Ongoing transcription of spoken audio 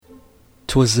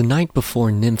'Twas the night before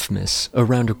Nymphmas,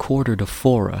 around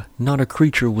 3:45. Not a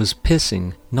creature was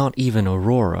pissing, not even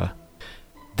Aurora.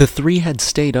 The three had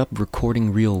stayed up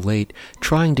recording real late,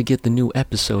 trying to get the new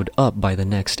episode up by the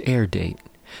next air date.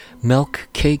 Milk,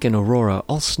 Cake, and Aurora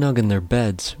all snug in their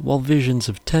beds, while visions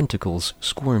of tentacles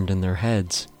squirmed in their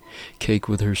heads. Cake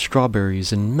with her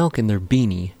strawberries and Milk in their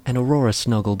beanie, and Aurora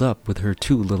snuggled up with her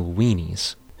 2 little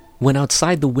weenies. When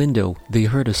outside the window, they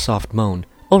heard a soft moan.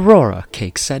 "Aurora,"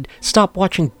 Cake said, "stop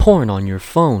watching porn on your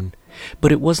phone."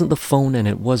 But it wasn't the phone and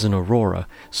it wasn't Aurora,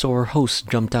 so her host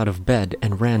jumped out of bed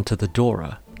and ran to the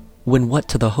door. When what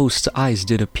to the host's eyes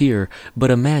did appear,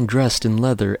 but a man dressed in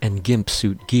leather and gimp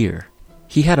suit gear.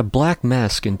 He had a black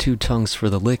mask and 2 tongues for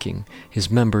the licking, his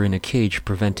member in a cage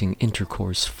preventing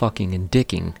intercourse, fucking, and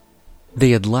dicking.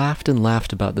 They had laughed and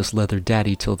laughed about this leather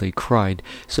daddy till they cried,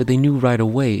 so they knew right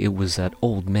away it was that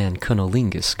old man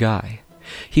cunnilingus guy.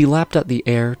 He lapped at the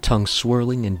air, tongue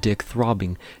swirling and dick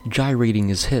throbbing, gyrating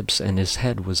his hips and his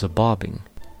head was a-bobbing.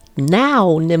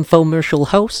 "Now, nymphomercial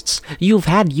hosts, you've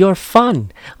had your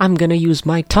fun. I'm gonna use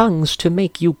my tongues to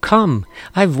make you come.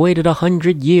 I've waited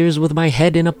 100 years with my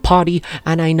head in a potty,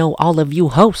 and I know all of you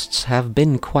hosts have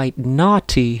been quite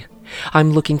naughty.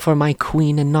 I'm looking for my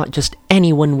queen, and not just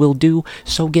anyone will do,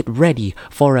 so get ready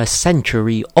for a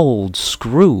century-old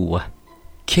screw."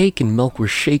 Cake and Milk were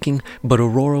shaking, but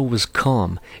Aurora was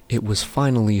calm. It was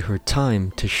finally her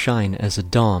time to shine as a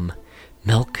dom.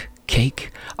 "Milk,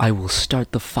 Cake, I will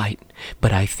start the fight,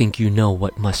 but I think you know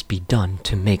what must be done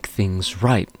to make things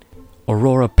right."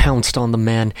 Aurora pounced on the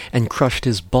man and crushed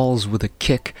his balls with a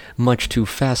kick, much too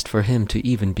fast for him to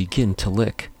even begin to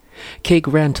lick. Cake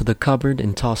ran to the cupboard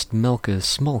and tossed Milk a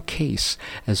small case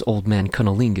as old man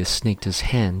Cunnilingus snaked his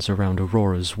hands around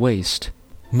Aurora's waist.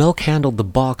 Milk handled the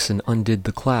box and undid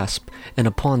the clasp, and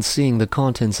upon seeing the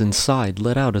contents inside,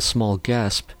 let out a small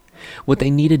gasp. What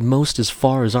they needed most, as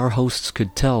far as our hosts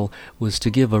could tell, was to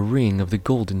give a ring of the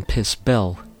golden piss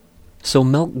bell. So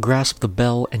Milk grasped the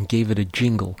bell and gave it a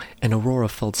jingle, and Aurora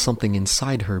felt something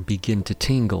inside her begin to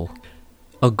tingle.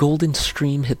 A golden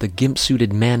stream hit the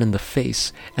gimp-suited man in the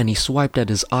face, and he swiped at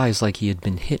his eyes like he had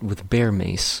been hit with bear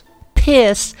mace.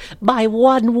 "Piss, my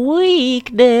one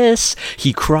weakness,"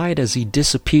 he cried as he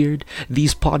disappeared.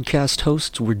 These podcast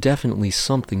hosts were definitely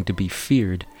something to be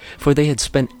feared, for they had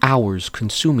spent hours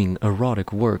consuming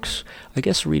erotic works. I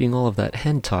guess reading all of that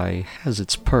hentai has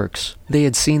its perks. They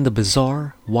had seen the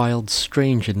bizarre, wild,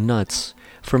 strange, and nuts,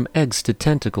 from eggs to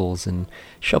tentacles and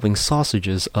shoving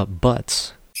sausages up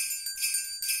butts.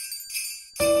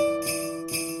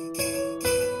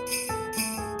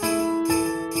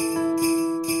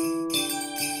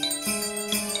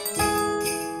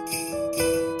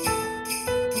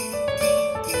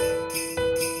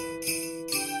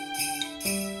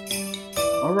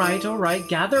 All right,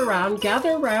 gather round.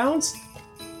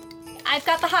 I've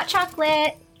got the hot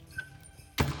chocolate.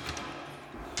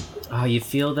 Oh, you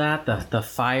feel that? The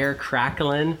fire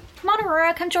crackling? Come on,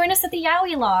 Aurora, come join us at the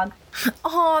Yowie log.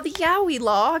 Oh, the Yowie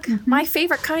log. My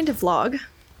favorite kind of log.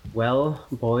 Well,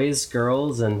 boys,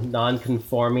 girls, and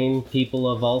non-conforming people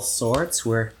of all sorts,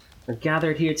 we're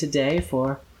gathered here today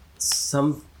for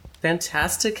some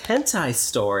fantastic hentai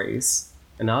stories.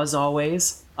 And as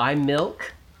always, I'm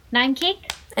Milk. And I'm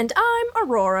Cake. And I'm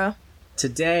Aurora.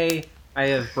 Today, I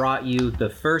have brought you the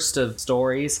first of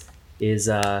stories is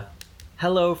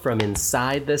Hello from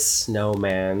Inside the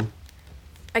Snowman.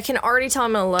 I can already tell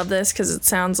I'm gonna love this because it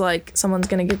sounds like someone's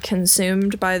gonna get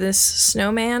consumed by this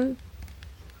snowman.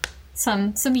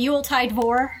 Some Yuletide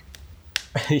vor.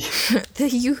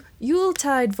 The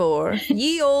Yuletide vor.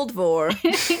 Ye old vor.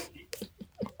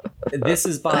 This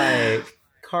is by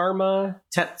Karma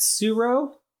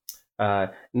Tetsuro.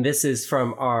 And this is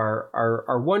from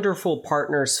our wonderful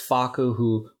partners, Faku,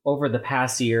 who over the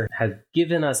past year have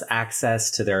given us access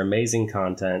to their amazing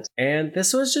content. And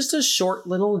this was just a short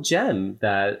little gem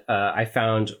that I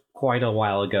found quite a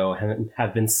while ago and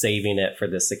have been saving it for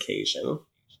this occasion.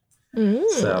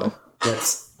 So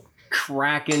let's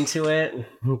crack into it,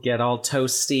 get all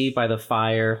toasty by the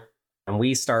fire. And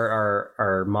we start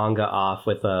our manga off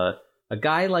with a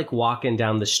guy like walking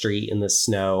down the street in the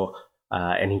snow.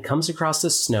 And he comes across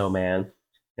this snowman,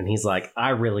 and he's like, "I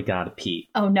really gotta pee."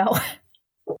 Oh, no.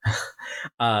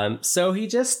 So he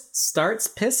just starts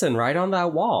pissing right on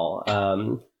that wall.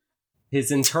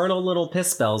 His internal little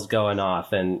piss bell's going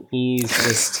off, and he's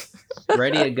just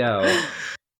ready to go.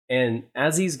 And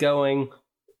as he's going,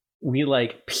 we,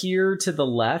 peer to the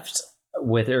left,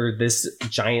 where this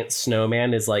giant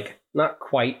snowman is, not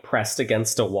quite pressed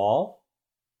against a wall.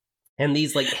 And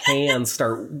these, hands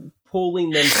start pulling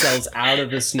themselves out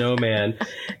of the snowman,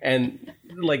 and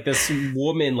like this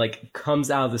woman like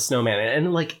comes out of the snowman,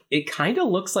 and like it kind of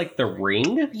looks like The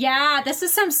Ring. Yeah, this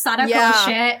is some Sadako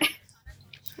shit.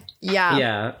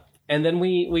 Yeah. And then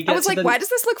we get I was like, why does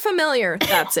this look familiar?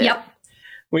 That's it. Yep.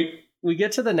 We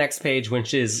get to the next page,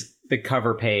 which is the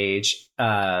cover page.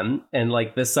 And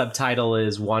like the subtitle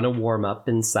is "Wanna Warm Up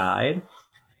Inside."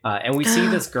 And we see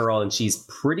this girl, and she's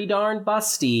pretty darn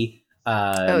busty.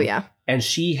 Oh yeah. And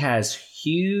she has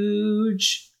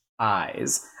huge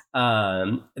eyes.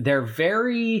 They're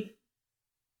very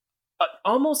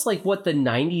almost like what the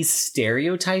 90s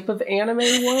stereotype of anime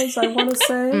was, I want to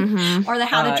say. Mm-hmm. Or the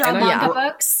How to Draw Manga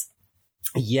books.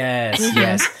 Yes.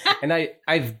 And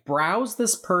I've browsed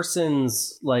this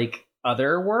person's like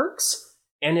other works,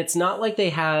 and it's not like they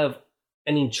have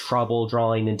any trouble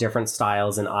drawing in different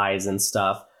styles and eyes and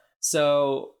stuff.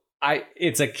 So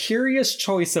it's a curious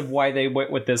choice of why they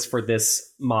went with this for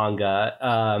this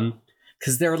manga.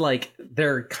 Because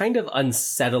they're kind of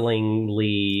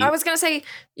unsettlingly. I was gonna say,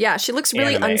 yeah, she looks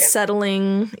really anime.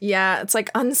 unsettling. Yeah, it's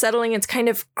like unsettling. It's kind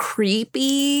of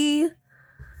creepy.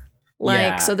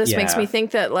 So this makes me think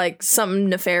that like something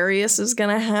nefarious is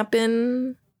gonna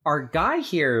happen. Our guy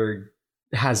here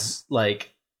has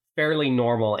like fairly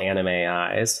normal anime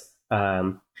eyes.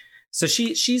 So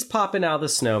she's popping out of the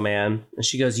snowman, and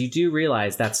she goes, "You do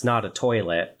realize that's not a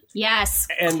toilet." Yes.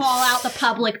 And- Call out the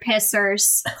public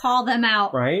pissers. Call them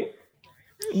out. Right?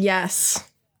 Yes.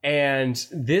 And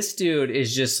this dude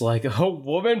is just like, a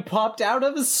woman popped out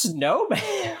of a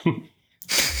snowman.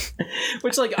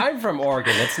 Which, like, I'm from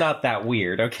Oregon. It's not that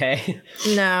weird, okay?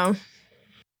 No.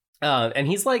 And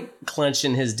he's like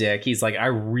clenching his dick. He's like, I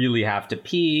really have to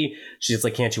pee. She's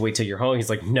like, can't you wait till you're home? He's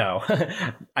like, no,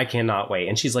 I cannot wait.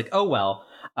 And she's like, oh, well.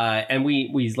 And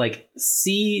we like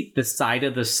see the side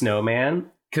of the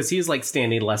snowman, because he's like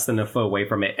standing less than a foot away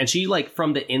from it. And she like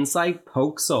from the inside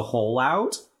pokes a hole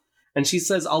out. And she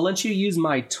says, I'll let you use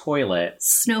my toilet.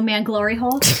 Snowman glory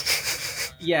hole.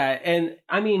 Yeah. And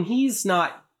I mean, he's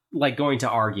not like going to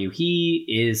argue. He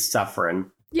is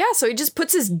suffering. Yeah, so he just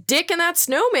puts his dick in that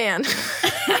snowman.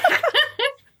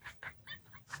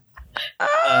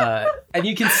 And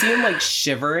you can see him like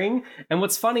shivering. And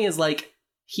what's funny is like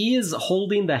he is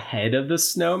holding the head of the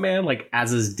snowman like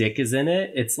as his dick is in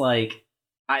it. It's like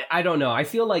I don't know. I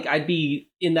feel like I'd be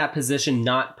in that position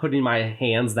not putting my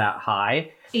hands that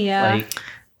high. Yeah. Like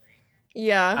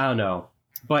Yeah. I don't know.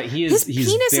 But His he's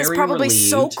penis is very probably relieved.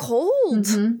 so cold.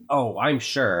 Mhm. Oh, I'm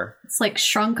sure. It's like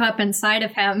shrunk up inside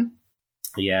of him.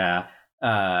 Yeah.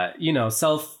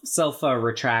 Self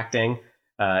retracting.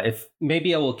 If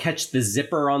maybe I will catch the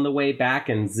zipper on the way back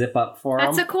and zip up for him.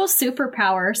 That's a cool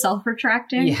superpower,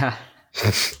 self-retracting. Yeah.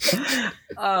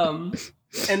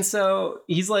 And so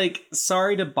he's like,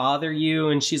 sorry to bother you.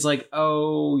 And she's like,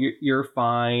 oh, you're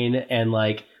fine. And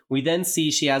like, we then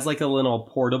see she has like a little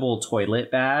portable toilet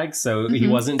bag. So he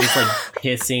wasn't just like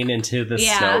pissing into the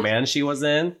snowman she was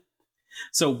in.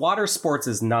 So water sports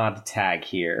is not a tag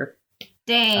here.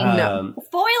 Dang. No.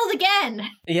 Foiled again.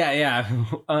 Yeah.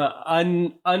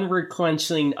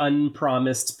 Unreclenching,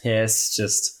 unpromised piss.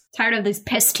 Just tired of these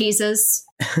piss teases.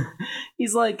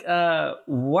 He's like,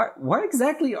 what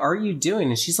exactly are you doing?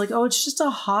 And she's like, oh, it's just a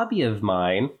hobby of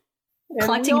mine. And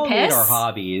collecting we all need piss? our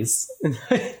hobbies.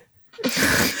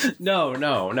 No.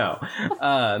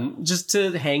 Just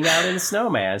to hang out in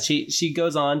snowman. She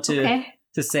goes on to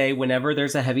say whenever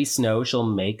there's a heavy snow, she'll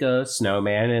make a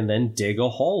snowman and then dig a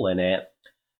hole in it.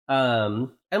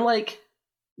 And like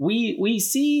we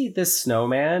see this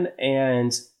snowman,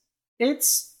 and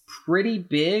it's pretty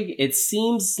big. It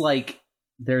seems like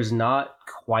there's not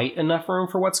quite enough room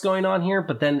for what's going on here,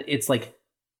 but then it's like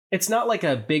it's not like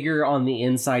a bigger on the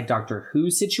inside Doctor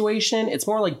Who situation. It's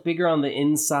more like bigger on the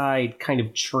inside kind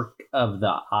of trick of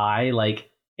the eye.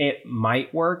 Like it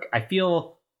might work. I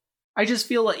just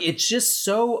feel like it's just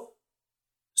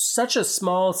such a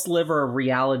small sliver of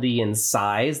reality and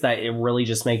size that it really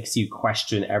just makes you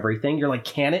question everything. You're like,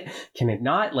 can it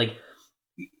not? Like,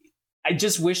 I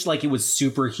just wish like it was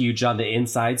super huge on the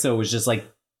inside, so it was just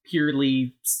like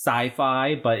purely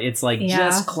sci-fi, but it's like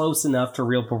just close enough to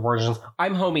real proportions.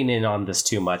 I'm homing in on this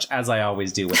too much, as I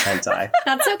always do with hentai.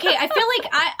 That's okay. I feel like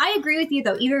I agree with you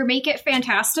though. Either make it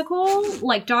fantastical,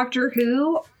 like Doctor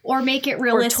Who, or make it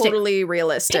realistic. Or totally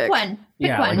realistic. Pick one.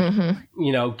 Pick one.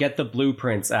 Like, get the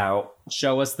blueprints out.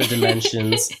 Show us the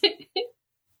dimensions.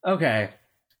 Okay.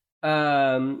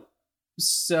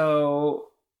 So,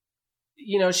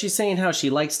 she's saying how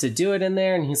she likes to do it in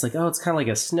there, and he's like, oh, it's kind of like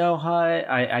a snow hut.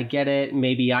 I get it.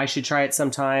 Maybe I should try it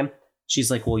sometime.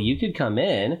 She's like, well, you could come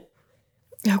in.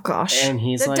 Oh, gosh. And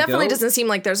he's like, definitely doesn't seem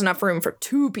like there's enough room for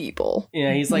two people.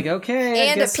 Yeah, he's like, okay.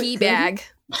 And a pee bag.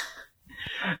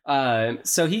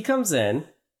 So he comes in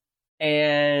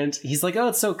and he's like, oh,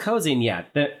 it's so cozy. And yeah,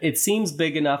 it seems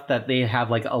big enough that they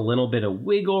have like a little bit of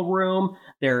wiggle room.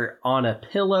 They're on a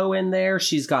pillow in there.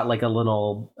 She's got like a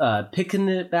little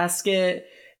picnic basket.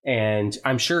 And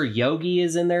I'm sure Yogi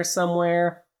is in there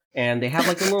somewhere. And they have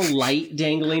like a little light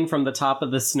dangling from the top of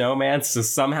the snowman. So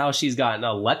somehow she's got an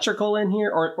electrical in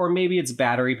here. Or maybe it's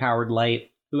battery powered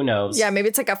light. Who knows? Yeah, maybe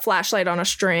it's like a flashlight on a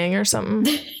string or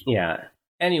something. Yeah.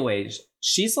 Anyways,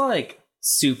 she's like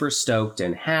super stoked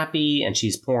and happy. And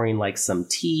she's pouring like some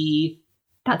tea.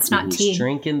 That's not tea.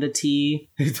 Drinking the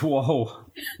tea. Whoa.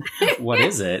 What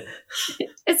is it?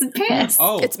 It's piss.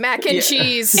 Oh, it's mac and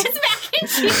cheese. It's mac and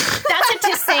cheese. That's a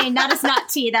tisane. That is not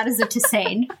tea. That is a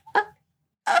tisane.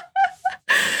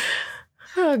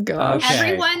 Oh gosh. Okay.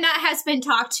 Everyone that has been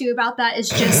talked to about that is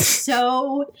just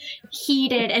so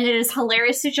heated, and it is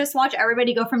hilarious to just watch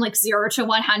everybody go from like 0 to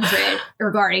 100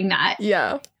 regarding that.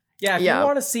 Yeah. Yeah, if you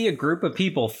want to see a group of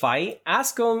people fight,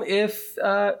 ask them if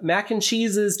mac and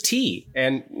cheese is tea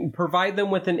and provide them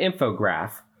with an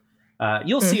infograph.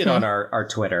 You'll see it on our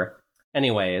Twitter.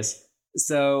 Anyways,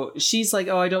 so she's like,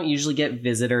 oh, I don't usually get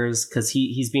visitors because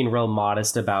he's being real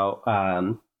modest about,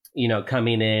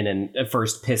 coming in and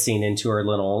first pissing into her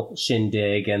little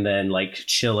shindig and then like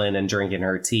chilling and drinking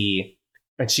her tea.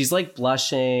 And she's like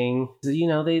blushing.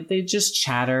 They just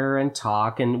chatter and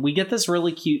talk. And we get this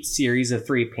really cute series of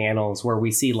 3 panels where we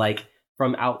see like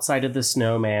from outside of the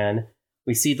snowman,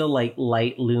 we see the like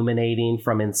light illuminating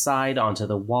from inside onto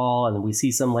the wall. And then we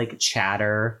see some like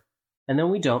chatter. And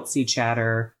then we don't see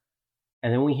chatter.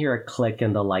 And then we hear a click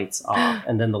and the lights off.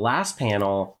 And then the last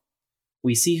panel,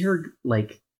 we see her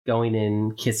like going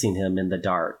in, kissing him in the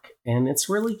dark. And it's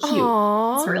really cute.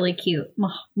 Aww. It's really cute.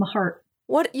 My heart.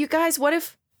 What, you guys, what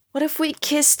if we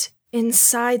kissed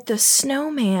inside the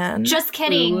snowman? Just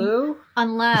kidding. Ooh.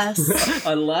 Unless.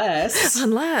 Unless.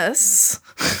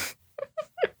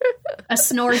 A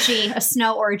snorgy. A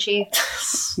snow orgy.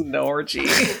 Snorgy.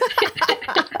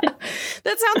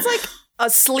 That sounds like a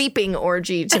sleeping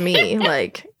orgy to me.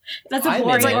 Like, that's a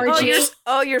boring orgy.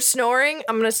 You're snoring?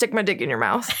 I'm going to stick my dick in your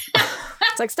mouth.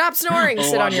 It's like, stop snoring,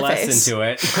 sit on your face. Into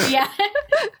it. Yeah.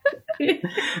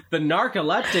 The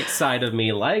narcoleptic side of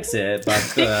me likes it, but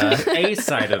the A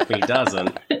side of me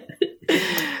doesn't.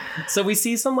 So we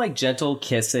see some like gentle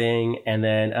kissing, and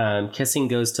then kissing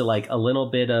goes to like a little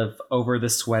bit of over the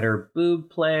sweater boob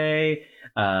play.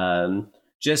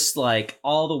 Just like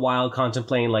all the while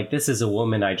contemplating like this is a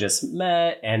woman I just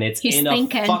met, and it's a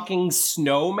fucking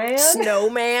snowman.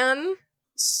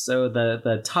 So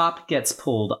the top gets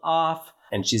pulled off,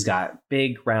 and she's got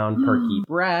big, round, perky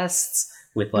breasts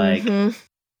with like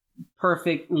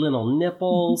perfect little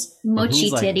nipples. Mochi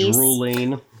he's, like, titties.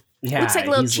 Drooling. Yeah, looks like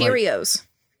little Cheerios.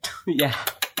 Like, yeah.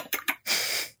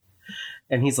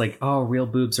 And he's like, oh, real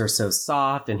boobs are so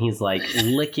soft. And he's like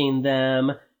licking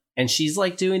them. And she's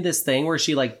like doing this thing where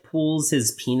she like pulls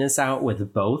his penis out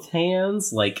with both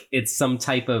hands. Like it's some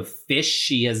type of fish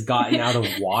she has gotten out of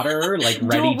water, like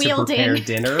ready to prepare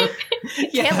dinner.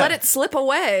 Yeah. Can't let it slip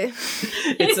away.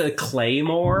 It's a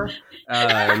claymore.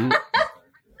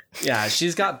 Yeah,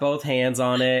 she's got both hands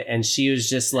on it. And she was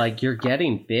just like, you're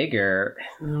getting bigger.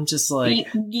 And I'm just like,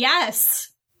 yes.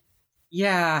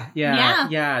 Yeah,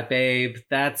 babe.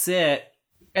 That's it.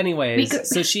 Anyways,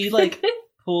 so she like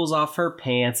pulls off her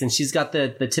pants, and she's got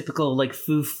the typical like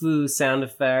foo-foo sound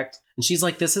effect. And she's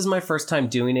like, this is my first time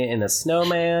doing it in a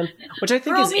snowman, which I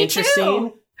think is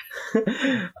interesting.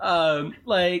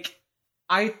 Like,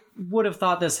 I would have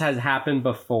thought this had happened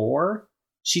before.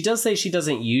 She does say she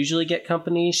doesn't usually get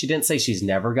company. She didn't say she's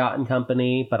never gotten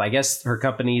company, but I guess her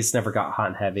company's never got hot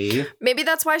and heavy. Maybe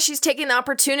that's why she's taking the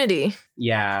opportunity.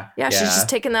 Yeah, she's just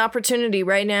taking the opportunity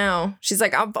right now. She's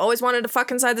like, I've always wanted to fuck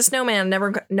inside the snowman.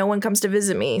 No one comes to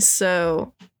visit me,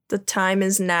 so the time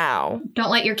is now.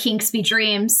 Don't let your kinks be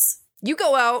dreams. You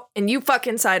go out and you fuck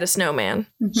inside a snowman.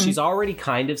 Mm-hmm. She's already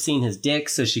kind of seen his dick,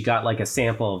 so she got like a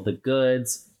sample of the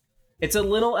goods. It's a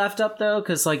little effed up, though,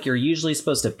 because, like, you're usually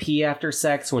supposed to pee after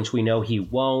sex, which we know he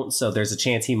won't, so there's a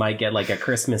chance he might get, like, a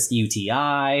Christmas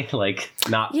UTI. Like,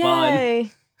 not fun.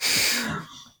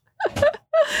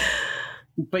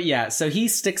 But, yeah, so he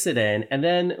sticks it in, and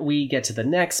then we get to the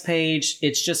next page.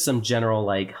 It's just some general,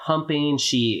 like, humping.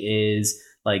 She is,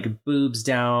 like, boobs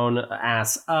down,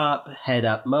 ass up, head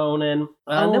up moaning.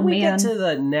 And then we get to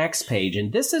the next page,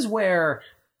 and this is where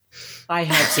I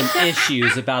had some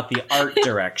issues about the art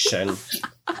direction.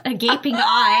 A gaping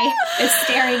eye is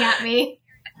staring at me.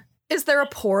 Is there a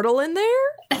portal in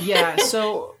there? Yeah,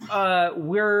 so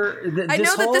we're... I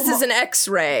know that this is an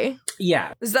X-ray.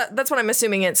 Yeah. That's what I'm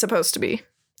assuming it's supposed to be.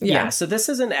 Yeah, so this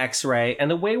is an X-ray, and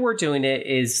the way we're doing it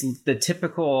is the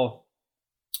typical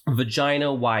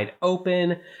vagina wide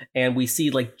open, and we see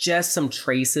like just some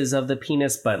traces of the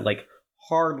penis, but like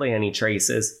hardly any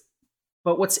traces.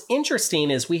 But what's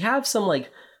interesting is we have some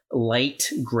like light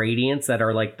gradients that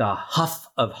are like the huff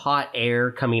of hot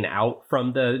air coming out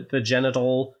from the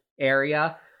genital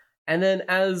area. And then,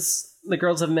 as the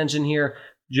girls have mentioned here,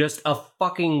 just a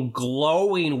fucking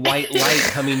glowing white light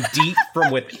coming deep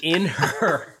from within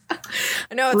her.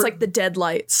 I know, it's like the dead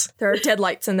lights. There are dead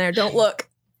lights in there. Don't look.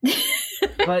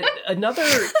 But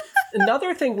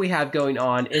another thing we have going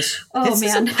on is this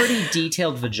is a pretty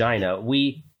detailed vagina.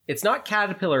 It's not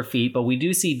caterpillar feet, but we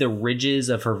do see the ridges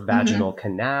of her vaginal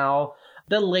canal.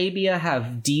 The labia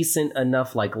have decent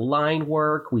enough like line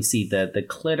work. We see the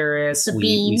clitoris.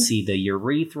 We see the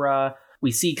urethra.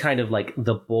 We see kind of like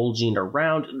the bulging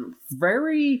around.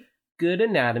 Very good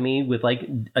anatomy with like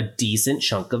a decent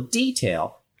chunk of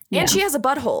detail. And she has a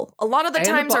butthole. A lot of the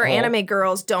times our anime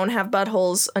girls don't have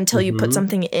buttholes until you put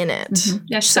something in it. Mm-hmm.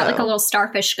 Yeah, she's got like a little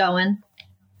starfish going.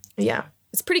 Yeah.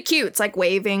 It's pretty cute. It's like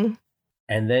waving.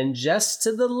 And then just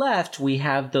to the left, we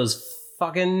have those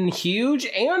fucking huge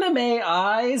anime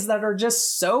eyes that are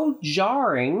just so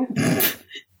jarring.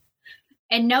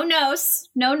 And no nose.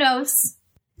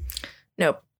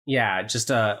 Nope. Yeah, just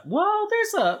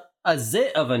there's a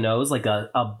zit of a nose, like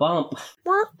a bump.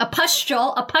 A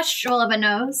pustule of a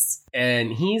nose.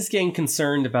 And he's getting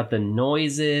concerned about the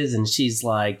noises, and she's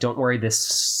like, don't worry, this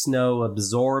snow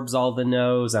absorbs all the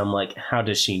nose. I'm like, how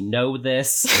does she know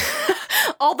this?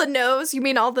 All the nose? You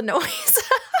mean all the noise?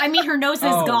 I mean, her nose is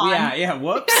gone. Yeah,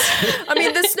 whoops. I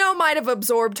mean, the snow might have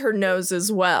absorbed her nose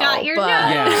as well. Got your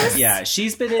nose. Yeah.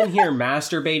 She's been in here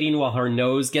masturbating while her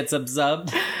nose gets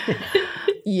absorbed.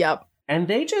 Yep. And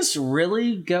they just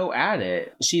really go at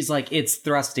it. She's like, it's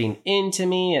thrusting into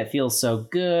me. It feels so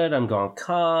good. I'm going to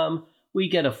come. We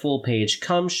get a full page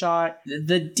cum shot.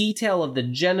 The detail of the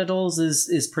genitals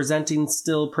is presenting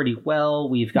still pretty well.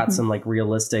 We've got some like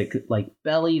realistic like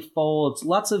belly folds,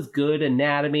 lots of good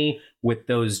anatomy with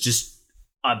those just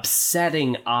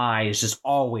upsetting eyes just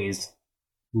always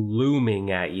looming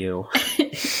at you.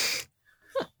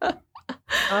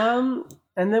 And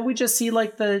then we just see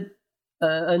like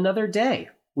another day.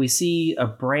 We see a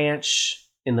branch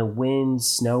in the wind,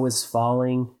 snow is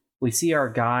falling. We see our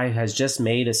guy has just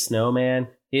made a snowman.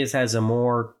 His has a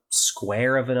more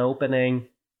square of an opening.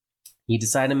 He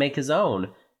decided to make his own.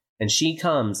 And she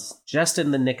comes just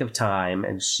in the nick of time,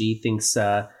 and she thinks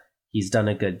he's done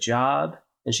a good job.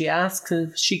 And she asks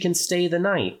if she can stay the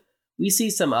night. We see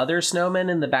some other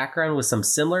snowmen in the background with some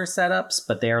similar setups,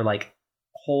 but they are like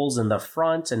holes in the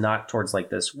front and not towards like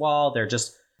this wall. They're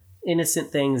just innocent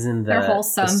things in the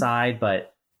side,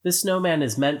 but this snowman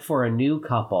is meant for a new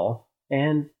couple.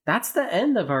 And that's the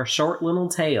end of our short little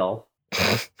tale.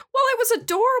 Well, it was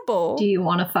adorable. Do you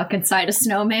want to fuck inside a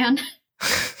snowman?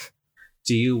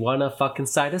 Do you want to fuck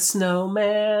inside a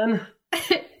snowman?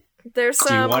 There's some...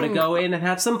 Do you want to go in and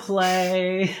have some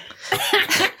play?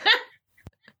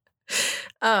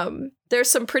 There's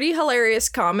some pretty hilarious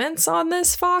comments on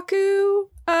this Faku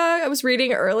I was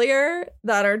reading earlier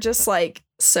that are just like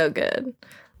so good.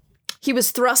 He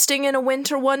was thrusting in a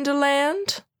winter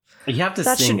wonderland. You have to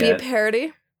that sing should be a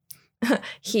parody.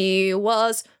 He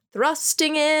was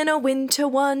thrusting in a winter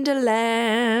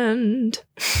wonderland.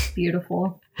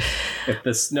 Beautiful. If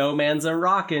the snowman's a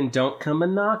rockin', don't come a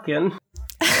knockin'.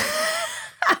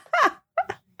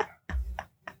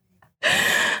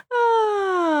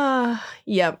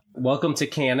 Yep. Welcome to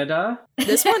Canada.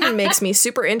 This one makes me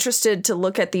super interested to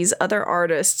look at these other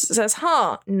artists. It says,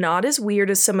 not as weird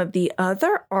as some of the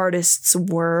other artists'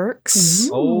 works.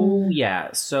 Oh,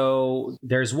 yeah. So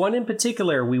there's one in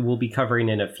particular we will be covering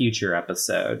in a future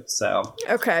episode. So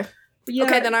okay. Yeah.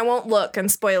 Okay, then I won't look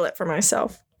and spoil it for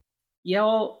myself. Yeah,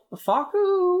 well,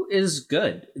 Faku is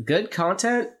good. Good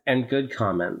content and good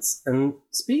comments. And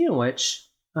speaking of which,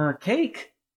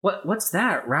 Cake, what's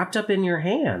that wrapped up in your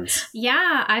hands?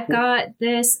 Yeah, I've got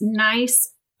this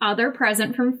nice other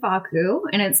present from Faku,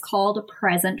 and it's called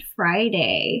Present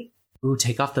Friday. Ooh,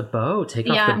 take off the bow.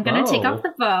 Yeah, I'm going to take off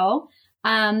the bow.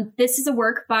 This is a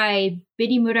work by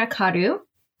Bidimura Karu,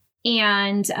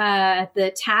 and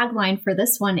the tagline for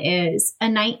this one is "A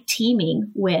night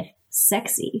teeming with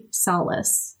sexy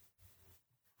solace."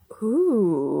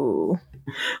 Ooh.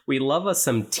 We love us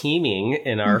some teaming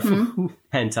in our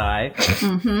hentai.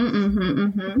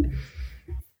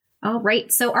 All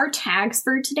right, so our tags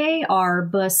for today are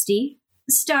busty,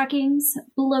 stockings,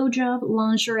 blowjob,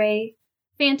 lingerie,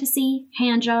 fantasy,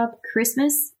 handjob,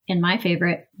 Christmas, and my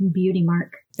favorite, beauty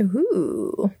mark.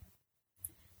 Ooh.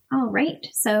 All right,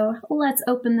 so let's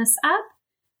open this up.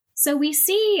 So we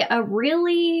see a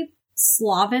really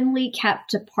slovenly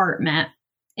kept apartment,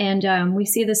 and we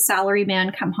see this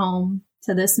salaryman come home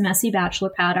to this messy bachelor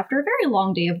pad after a very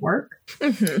long day of work.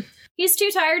 Mm-hmm. He's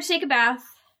too tired to take a bath.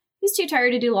 He's too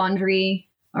tired to do laundry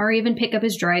or even pick up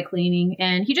his dry cleaning,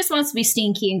 and he just wants to be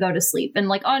stinky and go to sleep. And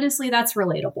like, honestly, that's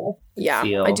relatable. Yeah,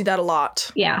 Feel. I do that a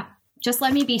lot. Yeah, just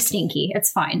let me be stinky.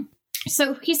 It's fine.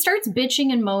 So he starts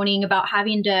bitching and moaning about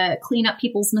having to clean up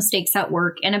people's mistakes at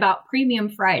work and about Premium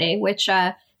Friday, which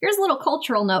here's a little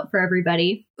cultural note for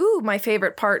everybody. Ooh, my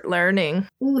favorite part, learning.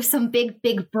 Ooh, some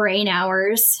big brain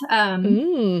hours.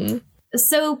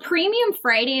 So Premium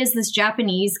Friday is this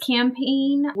Japanese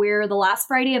campaign where the last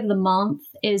Friday of the month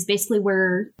is basically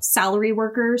where salary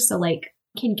workers, so like,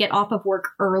 can get off of work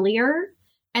earlier.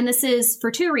 And this is for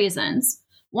two reasons.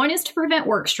 One is to prevent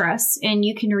work stress, and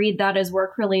you can read that as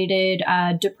work-related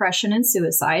depression and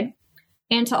suicide,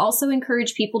 and to also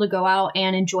encourage people to go out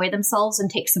and enjoy themselves and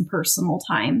take some personal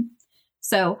time.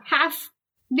 So half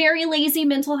very lazy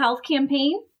mental health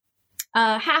campaign,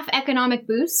 half economic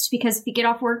boost, because if you get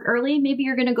off work early, maybe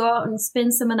you're going to go out and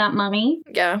spend some of that money.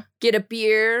 Yeah, get a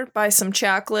beer, buy some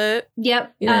chocolate.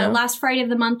 Yep. Last Friday of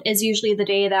the month is usually the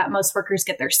day that most workers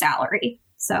get their salary.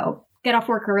 So get off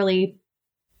work early,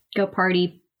 go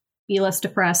party, be less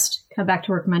depressed, come back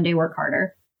to work Monday, work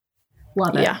harder.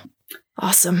 Love it. Yeah.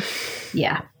 Awesome.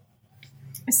 Yeah.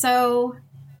 So,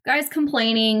 guy's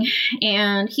complaining,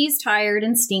 and he's tired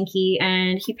and stinky,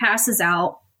 and he passes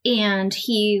out, and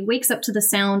he wakes up to the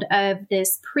sound of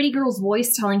this pretty girl's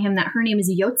voice telling him that her name is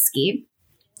Yotsuki,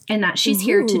 and that she's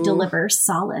here to deliver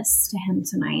solace to him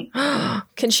tonight.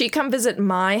 Can she come visit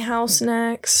my house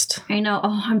next? I know.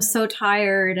 Oh, I'm so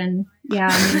tired, and yeah,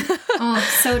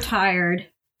 so tired.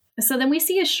 So then we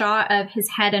see a shot of his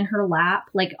head in her lap.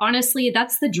 Like, honestly,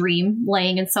 that's the dream,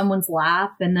 laying in someone's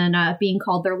lap and then being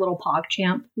called their little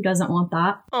PogChamp. Who doesn't want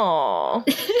that? Aww.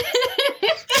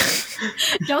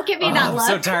 Don't give me that look. I'm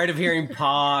so tired of hearing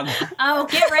Pog. Oh,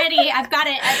 get ready. I've got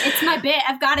it. It's my bit.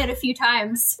 I've got it a few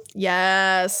times.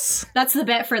 Yes. That's the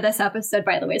bit for this episode,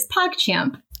 by the way, is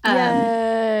PogChamp.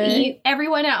 Yay.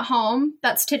 Everyone at home,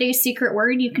 that's today's secret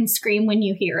word. You can scream when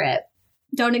you hear it.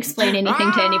 Don't explain anything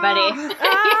to anybody.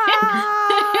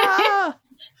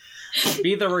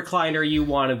 Be the recliner you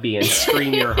want to be and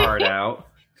scream your heart out.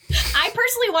 I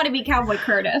personally want to be Cowboy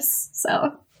Curtis,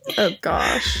 so. Oh,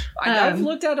 gosh. I've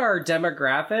looked at our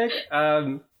demographic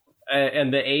and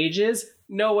the ages.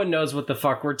 No one knows what the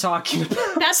fuck we're talking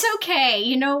about. That's okay.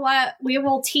 You know what? We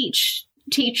will teach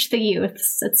the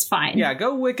youths. It's fine. Yeah,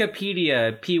 go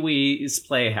Wikipedia Pee-wee's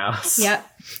Playhouse. Yep.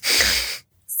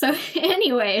 So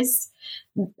anyways,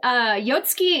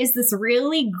 Yotsuki is this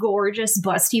really gorgeous,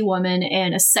 busty woman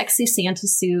in a sexy Santa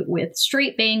suit with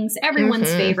straight bangs, everyone's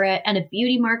favorite, and a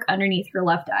beauty mark underneath her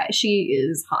left eye. She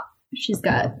is hot. She's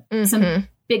got some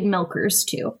big milkers,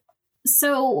 too.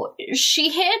 So she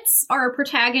hits our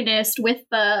protagonist with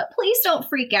the "please don't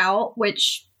freak out,"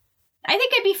 which I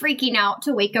think I'd be freaking out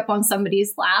to wake up on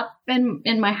somebody's lap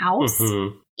in my house.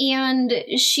 Mm-hmm. And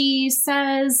she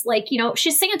says, like,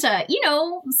 she's Santa,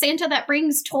 Santa that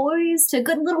brings toys to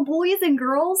good little boys and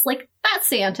girls. Like, that's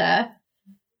Santa.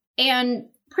 And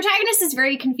protagonist is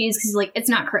very confused because he's like, it's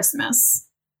not Christmas.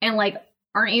 And like,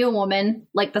 aren't you a woman?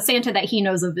 Like, the Santa that he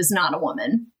knows of is not a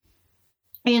woman.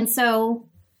 And so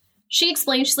she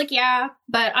explains, she's like, yeah,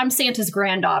 but I'm Santa's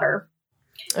granddaughter.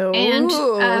 Oh. And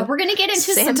we're going to get into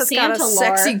Santa's some Santa got a lore.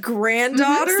 sexy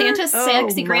granddaughter? Santa's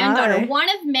sexy granddaughter. My. One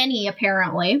of many,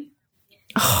 apparently.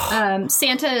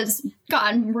 Santa's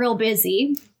gotten real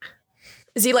busy.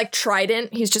 Is he like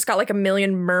Trident? He's just got like a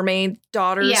million mermaid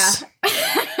daughters? Yeah.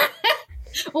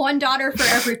 One daughter for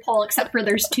every pole, except for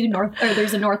there's a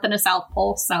north and a south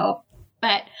pole. So,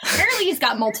 but apparently he's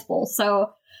got multiple.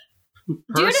 So,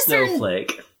 Per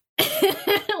snowflake.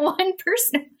 One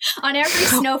person on every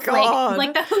snowflake,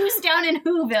 like the Who's down in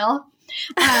Whoville.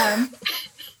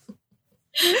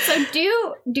 So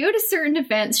due to certain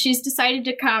events, she's decided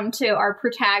to come to our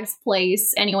protag's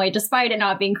place anyway, despite it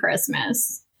not being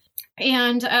Christmas.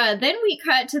 And then we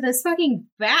cut to this fucking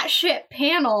batshit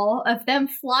panel of them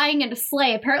flying in a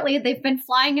sleigh. Apparently they've been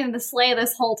flying in the sleigh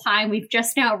this whole time. We've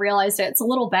just now realized it. It's a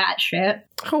little batshit.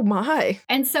 Oh my.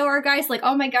 And so our guy's like,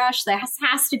 oh my gosh, this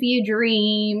has to be a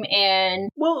dream. And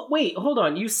well, wait, hold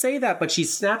on. You say that, but she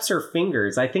snaps her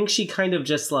fingers. I think she kind of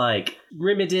just like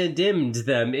dimmed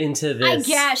them into this. I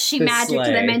guess she magicked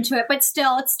them into it, but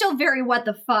still, it's still very what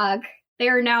the fuck. They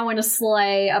are now in a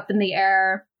sleigh up in the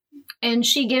air. And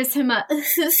she gives him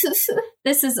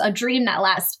this is a dream that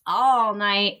lasts all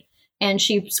night. And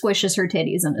she squishes her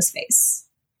titties in his face.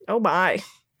 Oh my.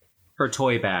 Her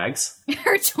toy bags.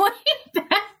 Her toy bags.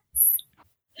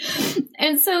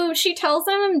 And so she tells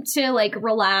him to like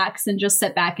relax and just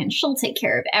sit back and she'll take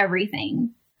care of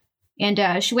everything.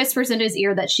 And she whispers into his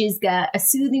ear that she's got a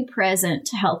soothing present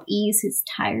to help ease his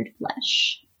tired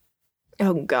flesh.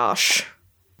 Oh, gosh.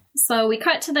 So we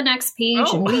cut to the next page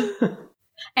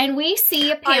and we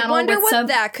see a panel. I wonder with what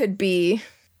that could be.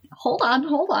 Hold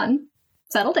on.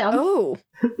 Settle down. Oh.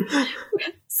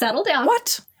 Settle down.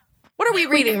 What? What are we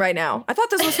reading right now? I thought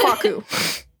this was Faku.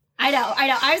 I know.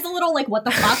 I was a little like, what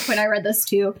the fuck when I read this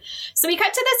too. So we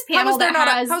cut to this panel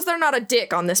how's there not a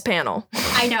dick on this panel?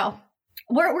 I know.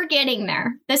 We're getting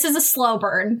there. This is a slow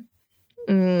burn.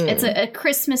 It's a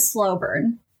Christmas slow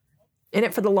burn. In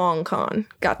it for the long con.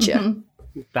 Gotcha.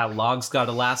 Mm-hmm. That log's got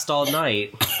to last all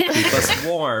night. Keep us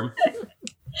warm.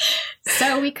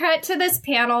 So we cut to this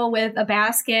panel with a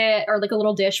basket or like a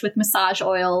little dish with massage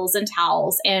oils and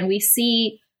towels. And we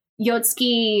see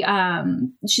Yotsuki,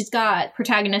 she's got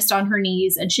protagonist on her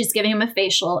knees and she's giving him a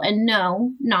facial. And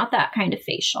no, not that kind of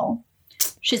facial.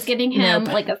 She's giving him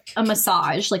like a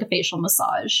massage, like a facial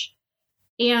massage.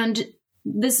 And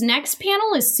this next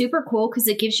panel is super cool because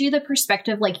it gives you the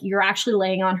perspective like you're actually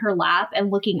laying on her lap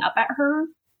and looking up at her.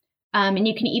 And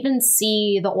you can even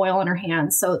see the oil on her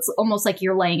hands. So it's almost like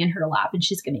you're laying in her lap and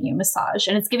she's giving you a massage.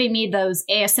 And it's giving me those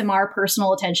ASMR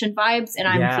personal attention vibes. And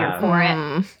I'm here for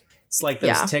it. It's like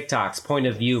those TikToks, point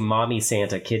of view, mommy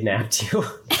Santa kidnapped you.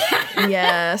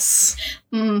 Yes.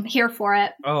 Here for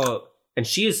it. Oh, and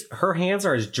her hands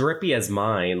are as drippy as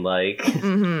mine. Like,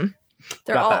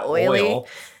 they're all oily. Oil.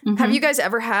 Mm-hmm. Have you guys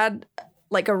ever had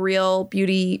like a real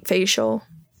beauty facial?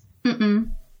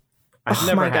 I've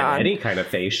never had any kind of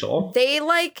facial. They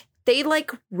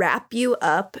wrap you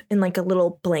up in like a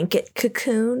little blanket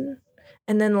cocoon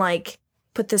and then like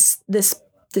put this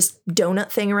donut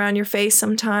thing around your face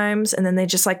sometimes, and then they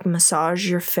just like massage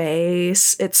your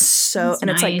face. It's nice.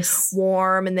 It's like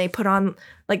warm, and they put on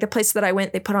like the place that I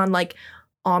went, they put on like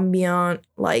ambient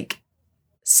like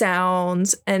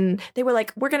sounds, and they were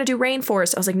like, we're gonna do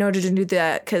rainforest. I was like, no, didn't do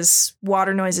that because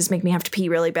water noises make me have to pee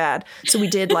really bad. So we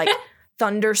did like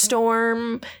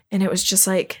thunderstorm, and it was just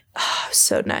like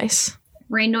so nice.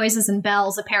 Rain noises and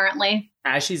bells, apparently.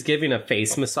 As she's giving a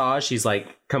face massage, she's like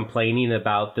complaining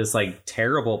about this like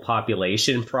terrible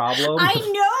population problem. I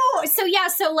know.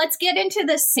 So let's get into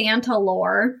the Santa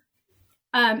lore.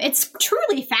 It's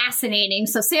truly fascinating.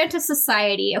 So Santa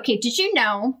Society. Okay, did you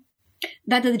know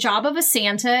that the job of a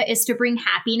Santa is to bring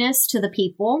happiness to the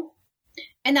people,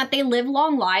 and that they live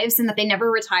long lives and that they never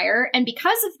retire? And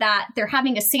because of that, they're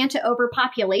having a Santa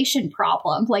overpopulation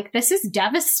problem. Like, this is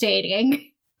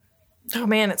devastating. Oh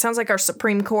man, it sounds like our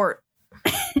Supreme Court.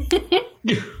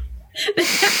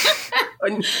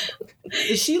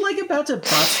 Is she like about to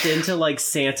bust into like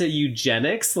Santa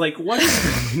eugenics? Like, what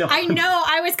is going on? I know.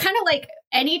 I was kind of like,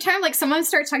 anytime like someone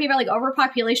starts talking about like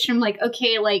overpopulation, I'm like,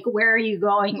 okay, like where are you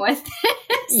going with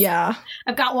this? Yeah.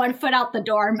 I've got one foot out the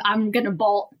door. I'm gonna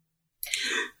bolt.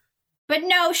 But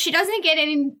no, she doesn't get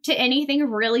into anything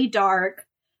really dark.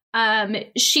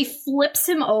 She flips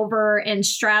him over and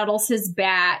straddles his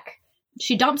back.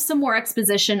 She dumps some more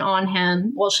exposition on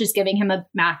him while she's giving him a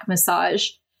back massage,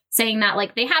 saying that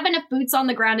like they have enough boots on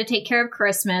the ground to take care of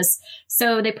Christmas.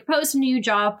 So they proposed a new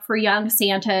job for young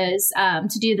Santas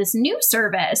to do this new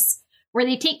service where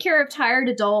they take care of tired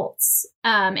adults.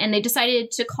 And they decided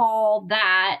to call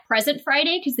that Present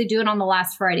Friday because they do it on the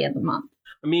last Friday of the month.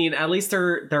 I mean, at least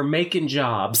they're making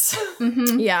jobs.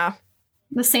 Mm-hmm. Yeah.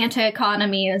 The Santa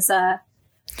economy is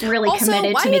really also,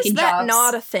 committed to making jobs. Why is that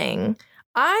not a thing?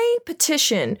 I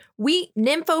petition we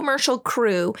Nymphomercial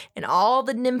crew and all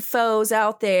the nymphos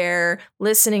out there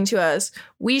listening to us.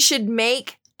 We should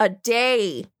make a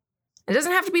day. It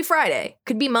doesn't have to be Friday. It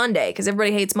could be Monday because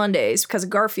everybody hates Mondays because of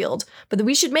Garfield. But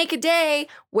we should make a day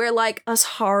where like us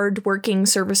hard-working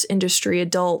service industry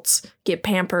adults get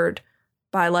pampered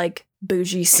by like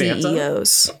bougie Santa?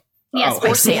 CEOs. Yes,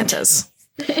 Or Santas.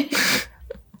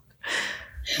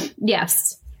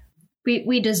 Yes.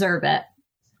 We deserve it.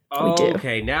 We do.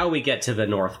 Okay, now we get to the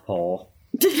North Pole.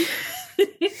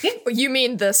 You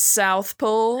mean the South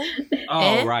Pole?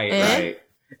 Oh, right. Well,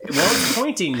 it's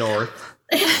pointing north.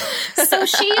 So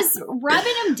she's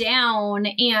rubbing him down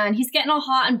and he's getting all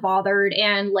hot and bothered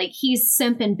and like he's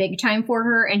simping big time for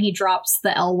her and he drops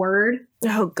the L word.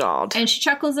 Oh, God. And she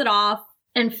chuckles it off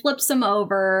and flips him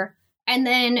over and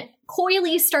then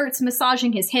coyly starts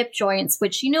massaging his hip joints,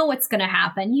 which you know what's going to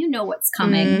happen. You know what's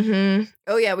coming. Mm-hmm.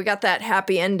 Oh, yeah, we got that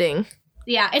happy ending.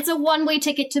 Yeah, it's a one-way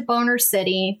ticket to Boner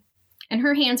City. And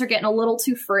her hands are getting a little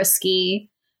too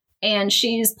frisky. And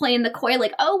she's playing the coy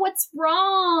like, oh, what's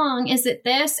wrong? Is it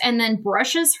this? And then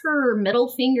brushes her middle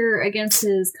finger against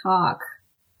his cock.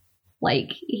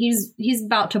 Like he's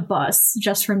about to bust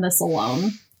just from this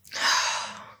alone.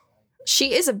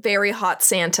 She is a very hot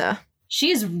Santa.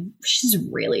 She's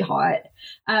really hot.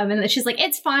 And then she's like,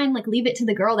 it's fine. Like, leave it to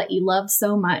the girl that you love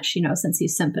so much, you know, since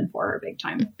he's simping for her big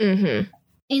time. Mm-hmm.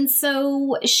 And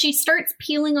so she starts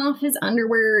peeling off his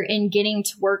underwear and getting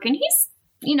to work. And he's,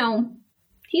 you know,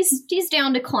 he's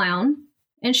down to clown.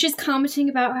 And she's commenting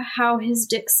about how his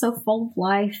dick's so full of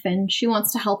life and she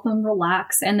wants to help him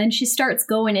relax. And then she starts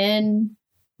going in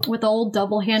with old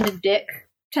double-handed dick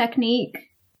technique.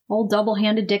 Old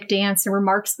double-handed dick dance, and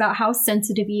remarks about how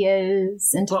sensitive he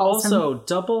is, and but also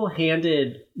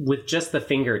double-handed with just the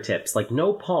fingertips, like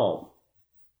no palm.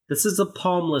 This is a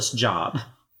palmless job.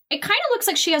 It kind of looks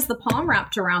like she has the palm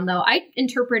wrapped around, though. I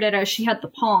interpret it as she had the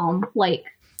palm, like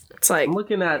it's like I'm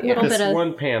looking at this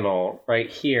one panel right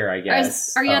here. I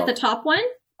guess. Are you at the top one?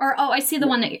 Or I see the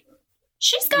one that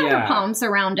she's got her palms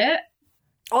around it.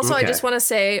 Also, okay. I just want to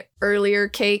say earlier,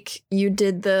 Cake, you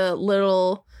did the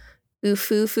little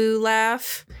oof-oo-foo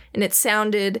laugh, and it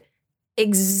sounded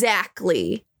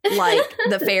exactly like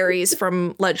the fairies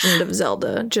from Legend of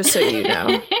Zelda, just so you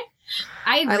know.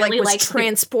 I really was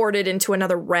transported into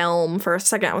another realm for a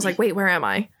second. I was like, wait, where am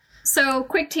I? So,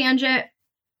 quick tangent,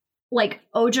 like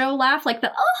Ojo laugh, like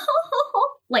the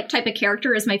like type of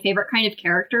character is my favorite kind of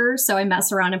character, so I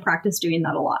mess around and practice doing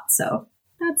that a lot, so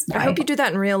that's why. I hope you do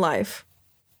that in real life,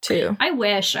 too. I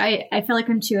wish. I feel like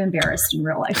I'm too embarrassed in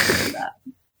real life to do that.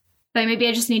 But maybe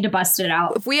I just need to bust it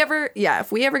out. If we ever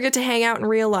get to hang out in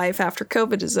real life after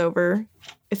COVID is over,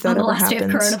 if that ever happens, on the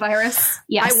last day of coronavirus,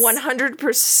 yes,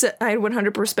 I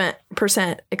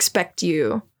 100% expect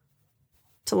you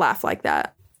to laugh like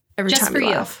that every just time for you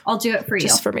you. laugh. I'll do it for you,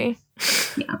 just for me.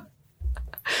 Yeah.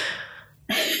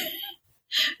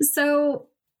 So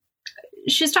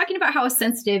she's talking about how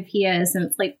sensitive he is, and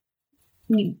it's like,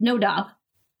 no duh.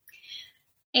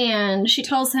 And she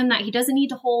tells him that he doesn't need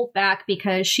to hold back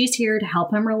because she's here to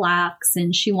help him relax,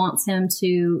 and she wants him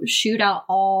to shoot out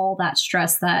all that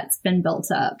stress that's been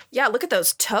built up. Yeah, look at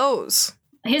those toes.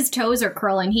 His toes are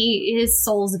curling. His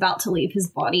soul's about to leave his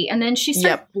body. And then she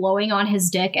starts blowing on his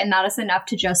dick, and that is enough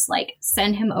to just like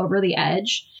send him over the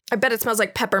edge. I bet it smells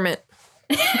like peppermint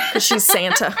because she's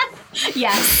Santa.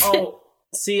 Yes. Oh,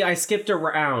 see, I skipped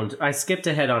around. I skipped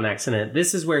ahead on accident.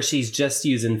 This is where she's just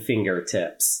using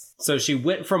fingertips. So she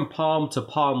went from palm to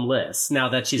palmless now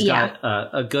that she's got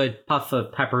a good puff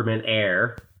of peppermint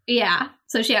air. Yeah.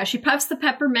 So she puffs the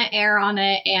peppermint air on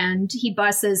it, and he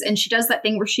busses, and she does that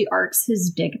thing where she arcs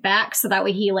his dick back so that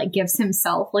way he like gives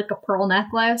himself like a pearl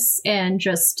necklace and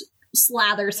just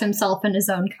slathers himself in his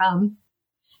own cum.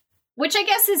 Which I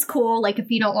guess is cool, like if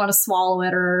you don't want to swallow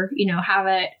it or, you know, have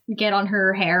it get on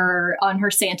her hair or on her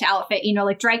Santa outfit, you know,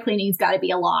 like dry cleaning's got to be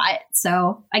a lot.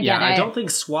 So I get it. I don't think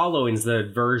swallowing's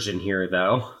the version here,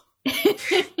 though.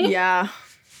 Yeah.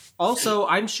 Also,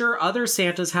 I'm sure other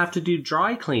Santas have to do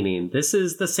dry cleaning. This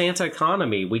is the Santa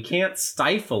economy. We can't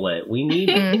stifle it. We need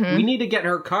we need to get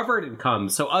her covered in cum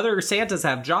so other Santas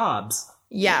have jobs.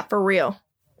 Yeah, for real.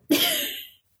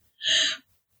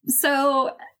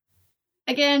 So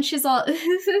again, she's all,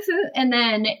 and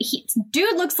then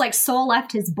dude looks like soul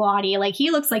left his body. Like he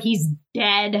looks like he's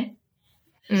dead.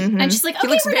 Mm-hmm. And she's like, okay,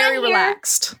 he looks we're very done here.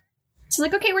 relaxed. She's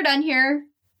like, okay, we're done here.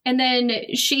 And then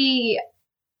she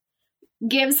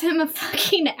gives him a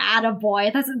fucking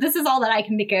attaboy. This is all that I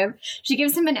can think of. She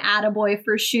gives him an attaboy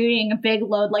for shooting a big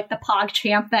load like the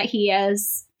PogChamp that he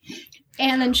is.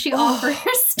 And then she offers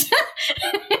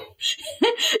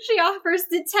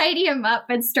to tidy him up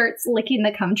and starts licking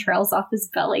the cum trails off his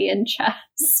belly and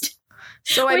chest.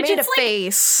 So I made a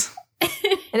face.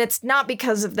 And it's not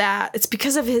because of that. It's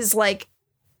because of his like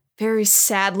very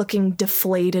sad looking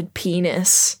deflated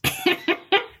penis.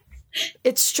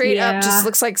 It straight up just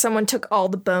looks like someone took all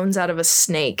the bones out of a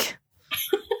snake.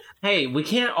 Hey, we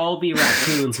can't all be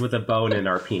raccoons with a bone in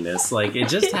our penis. Like, it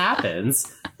just happens.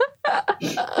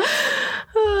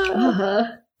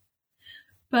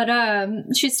 But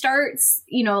she starts,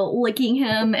 you know, licking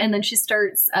him, and then she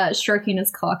starts stroking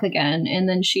his cock again, and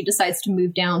then she decides to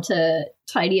move down to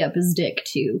tidy up his dick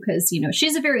too, because, you know,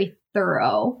 she's a very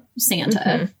thorough Santa.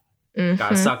 Mm-hmm. Mm-hmm.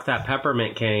 Gotta suck that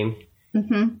peppermint cane.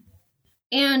 Mm-hmm.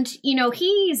 And, you know,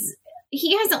 he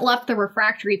hasn't left the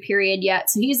refractory period yet,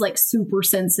 so he's like super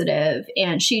sensitive,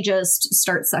 and she just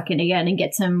starts sucking again and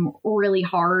gets him really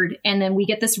hard. And then we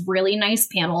get this really nice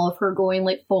panel of her going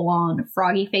like full on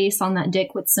froggy face on that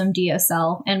dick with some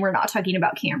DSL. And we're not talking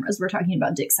about cameras, we're talking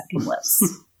about dick sucking lips.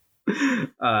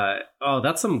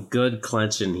 That's some good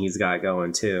clenching he's got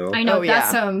going too. I know,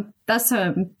 that's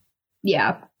some,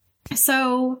 yeah.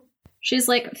 So she's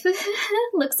like,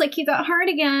 looks like you got hard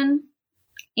again.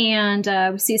 And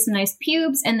we see some nice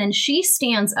pubes. And then she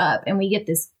stands up and we get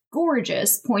this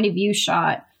gorgeous point of view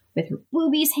shot with her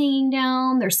boobies hanging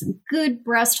down. There's some good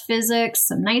breast physics,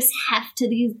 some nice heft to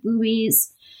these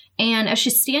boobies. And as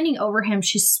she's standing over him,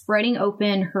 she's spreading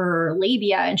open her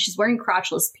labia and she's wearing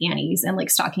crotchless panties and like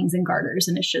stockings and garters.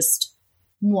 And it's just,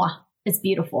 mwah, it's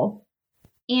beautiful.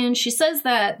 And she says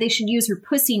that they should use her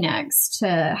pussy next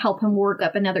to help him work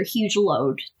up another huge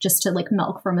load just to like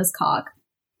milk from his cock.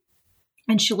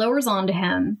 And she lowers onto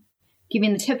him,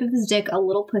 giving the tip of his dick a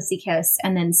little pussy kiss,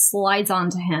 and then slides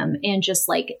onto him and just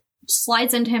like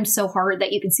slides into him so hard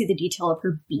that you can see the detail of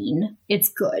her bean. It's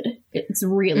good. It's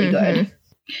really good.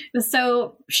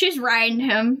 So she's riding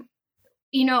him,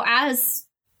 you know, as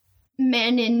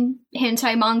men in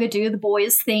hentai manga do, the boy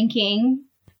is thinking.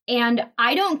 And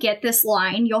I don't get this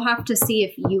line. You'll have to see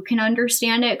if you can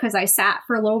understand it, because I sat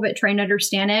for a little bit trying to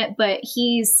understand it. But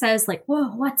he says like,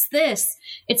 whoa, what's this?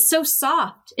 It's so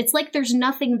soft. It's like there's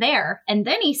nothing there. And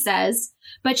then he says,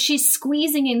 but she's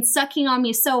squeezing and sucking on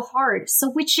me so hard. So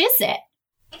which is it?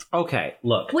 Okay,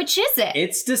 look. Which is it?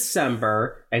 It's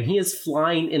December, and he is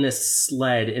flying in a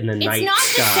sled in the night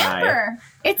sky. December.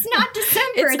 It's not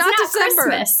December. It's not December.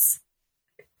 Christmas.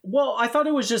 Well, I thought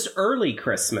it was just early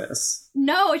Christmas.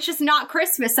 No, it's just not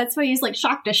Christmas. That's why he's like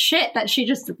shocked as shit that she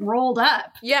just rolled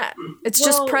up. Yeah, it's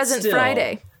just present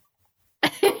Friday.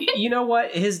 You know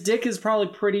what? His dick is probably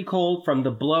pretty cold from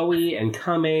the blowy and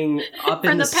coming up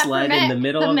in the sled in the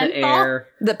middle of the air.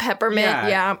 The peppermint,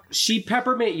 yeah. She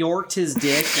peppermint Yorked his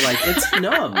dick like it's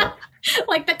numb.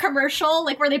 Like the commercial,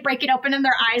 like where they break it open and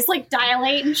their eyes like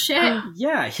dilate and shit.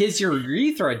 Yeah, his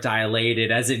urethra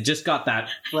dilated as it just got that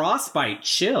frostbite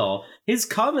chill. His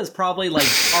cum is probably like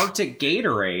Arctic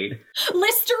Gatorade.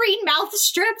 Listerine mouth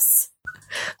strips.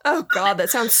 Oh god,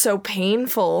 that sounds so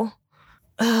painful.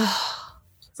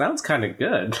 Sounds kind of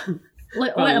good.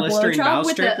 What, a Listerine mouth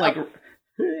strip, with the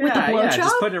blowjob?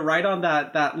 Just put it right on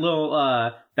that little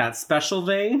that special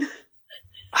vein.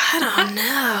 I don't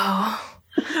know.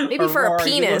 Maybe for Aurora, a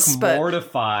penis, you look but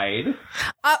mortified.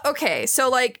 Okay, so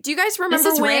like, do you guys remember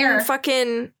when rare.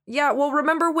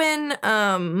 remember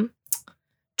when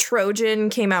Trojan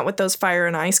came out with those Fire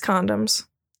and Ice condoms?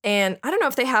 And I don't know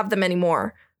if they have them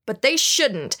anymore, but they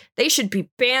shouldn't. They should be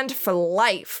banned for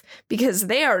life because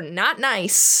they are not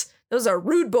nice. Those are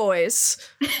rude boys.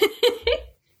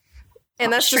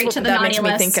 And that's straight just to what the that naughty makes me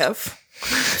list. think of.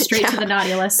 Straight to the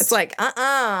naughty list. It's like,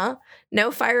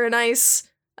 no Fire and Ice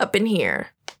up in here.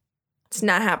 It's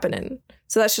not happening.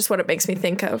 So that's just what it makes me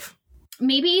think of.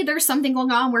 Maybe there's something going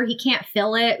on where he can't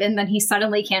fill it and then he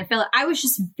suddenly can't fill it. I was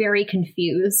just very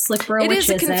confused. Like, bro, it is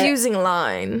a confusing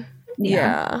line.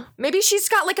 Yeah. Maybe she's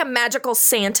got like a magical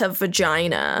Santa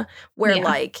vagina where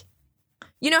like,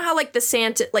 you know how like the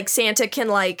Santa can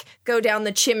like go down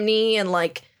the chimney and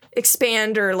like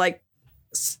expand or like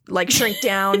shrink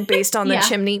down based on the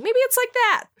chimney. Maybe it's like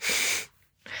that.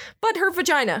 But her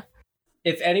vagina.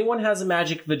 If anyone has a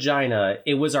magic vagina,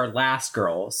 it was our last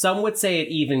girl. Some would say it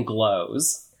even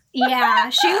glows. Yeah,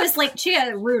 she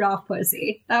had a Rudolph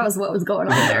pussy. That was what was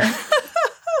going on there.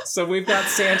 So we've got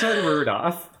Santa and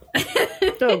Rudolph.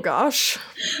 Oh gosh.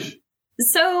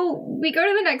 So we go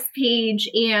to the next page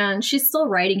and she's still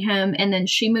writing him, and then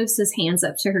she moves his hands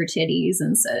up to her titties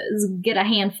and says, "Get a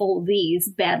handful of these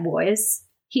bad boys."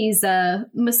 He's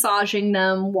massaging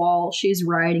them while she's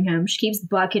riding him. She keeps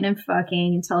bucking and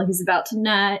fucking until he's about to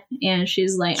nut, and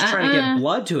she's like, she's trying to get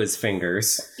blood to his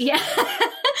fingers. Yeah.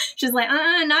 She's like,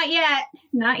 not yet.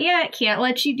 Not yet. Can't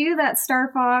let you do that, Star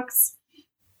Fox.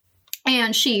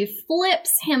 And she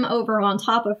flips him over on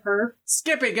top of her.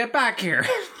 Skippy, get back here.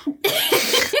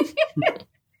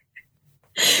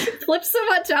 Flips him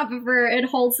on top of her and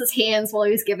holds his hands while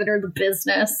he's giving her the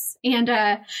business. And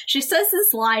she says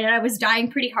this line, and I was dying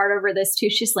pretty hard over this too.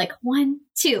 She's like, 1,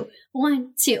 2,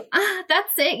 1, 2.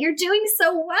 That's it. You're doing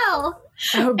so well.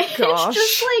 Oh gosh.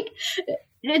 It's just like,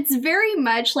 it's very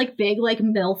much like big like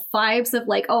MILF vibes of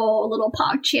like, oh, little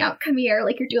PogChamp, come here.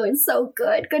 Like, you're doing so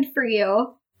good. Good for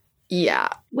you. Yeah.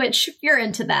 Which, if you're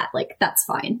into that, like, that's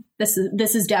fine. This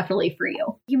is definitely for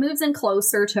you. He moves in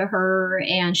closer to her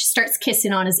and she starts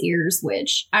kissing on his ears,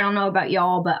 which I don't know about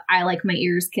y'all, but I like my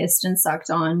ears kissed and sucked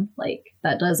on. Like,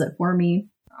 that does it for me.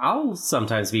 I'll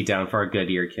sometimes be down for a good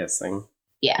ear kissing.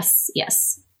 Yes.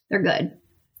 They're good.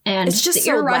 And it's just the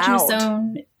so erogenous loud.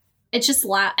 zone, it's just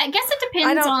loud. I guess it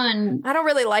depends on... I don't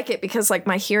really like it because like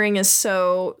my hearing is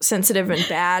so sensitive and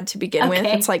bad to begin with.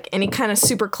 It's like any kind of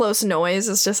super close noise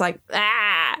is just like,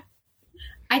 ah.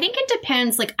 I think it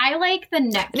depends. Like, I like the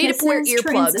neck kisses. I need to wear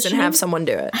earplugs and have someone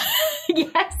do it.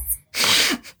 Yes.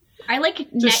 I like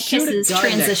just neck kisses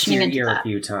transitioning into into your ear that. a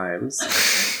few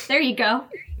times. There you go.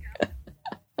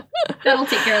 That'll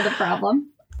take care of the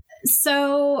problem.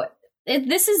 So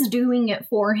this is doing it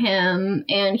for him,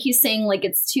 and he's saying like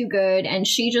it's too good, and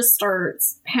she just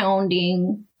starts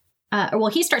pounding.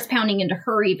 He starts pounding into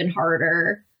her even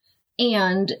harder,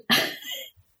 and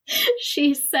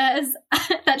she says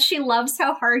that she loves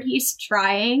how hard he's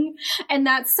trying, and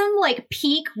that's some like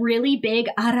peak really big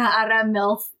ara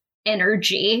MILF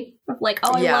energy of like,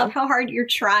 oh, I love how hard you're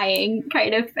trying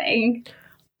kind of thing.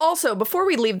 Also, before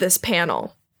we leave this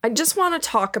panel, I just want to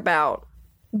talk about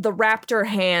the raptor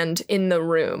hand in the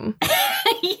room.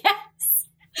 Yes.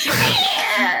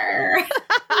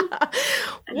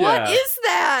 What is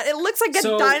that? It looks like a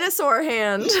dinosaur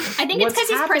hand. I think it's because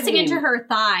he's pressing into her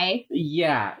thigh.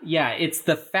 Yeah. It's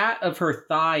the fat of her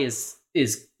thigh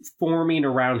is forming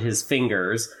around his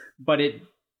fingers, but it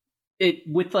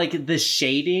with like the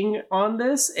shading on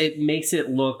this, it makes it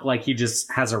look like he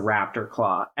just has a raptor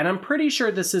claw. And I'm pretty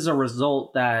sure this is a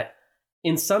result that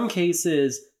in some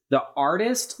cases the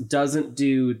artist doesn't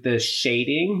do the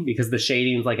shading because the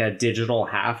shading is like a digital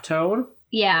halftone.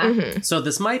 Yeah. Mm-hmm. So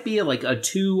this might be like a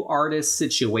two artist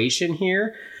situation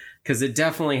here because it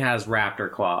definitely has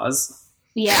raptor claws.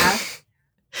 Yeah.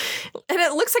 And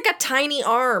it looks like a tiny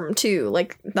arm too.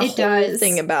 Like the It whole does.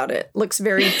 thing about it looks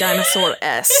very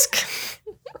dinosaur-esque.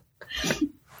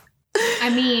 I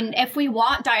mean, if we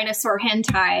want dinosaur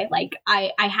hentai, like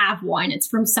I have one. It's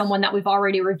from someone that we've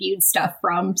already reviewed stuff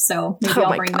from, so maybe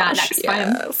I'll bring that next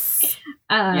time.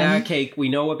 Yeah, Cake, we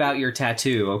know about your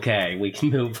tattoo. Okay, we can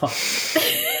move on.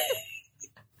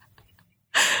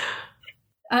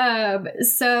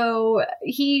 So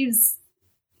he's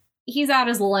at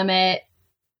his limit,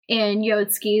 and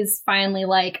Yotsuki's finally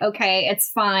like, okay,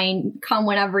 it's fine. Come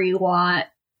whenever you want.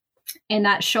 And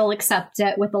that she'll accept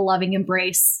it with a loving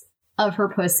embrace of her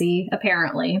pussy,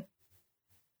 apparently.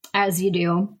 As you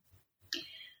do.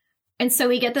 And so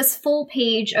we get this full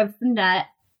page of the net.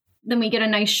 Then we get a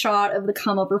nice shot of the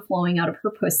cum overflowing out of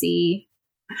her pussy.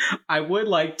 I would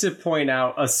like to point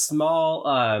out a small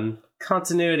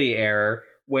continuity error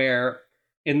where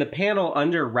in the panel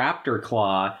under Raptor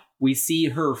Claw, we see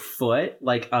her foot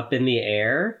like up in the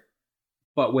air,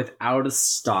 but without a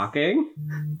stocking.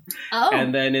 Oh.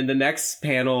 And then in the next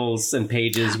panels and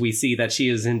pages, we see that she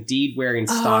is indeed wearing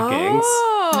stockings.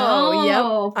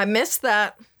 Oh, yep. I missed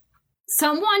that.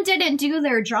 Someone didn't do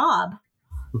their job.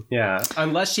 Yeah,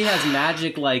 unless she has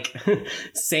magic like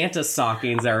Santa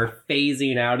stockings that are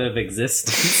phasing out of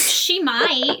existence. She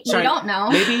might. We don't know.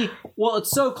 Maybe, well,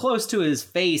 it's so close to his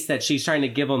face that she's trying to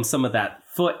give him some of that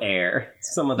foot air.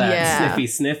 Some of that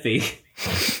sniffy.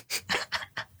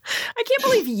 I can't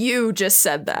believe you just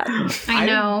said that. I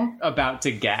know. I'm about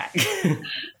to gag.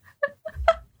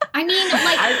 I mean, like,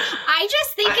 I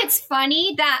just think it's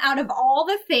funny that out of all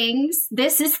the things,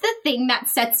 this is the thing that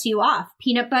sets you off.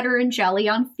 Peanut butter and jelly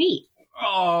on feet.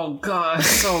 Oh, God,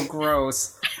 so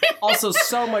gross. Also,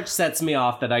 so much sets me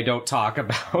off that I don't talk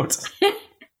about.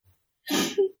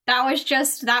 That was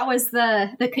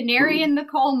the canary in the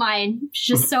coal mine. It's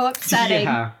just so upsetting.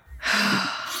 Yeah.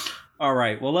 All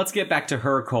right, well, let's get back to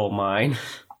her coal mine.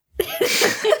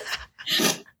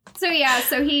 So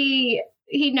he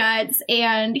nuts,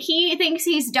 and he thinks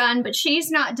he's done, but she's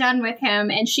not done with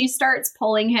him, and she starts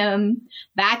pulling him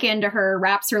back into her,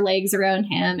 wraps her legs around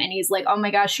him, and he's like, oh my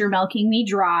gosh, you're milking me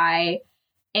dry.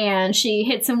 And she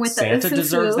hits him with Santa the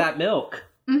deserves that milk.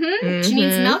 Mm-hmm. She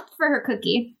needs milk for her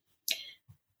cookie.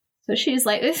 So she's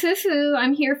like,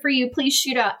 I'm here for you. Please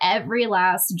shoot out every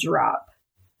last drop.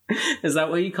 Is that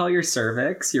what you call your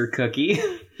cervix? Your cookie?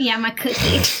 Yeah, my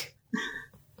cookie.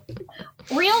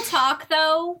 Real talk,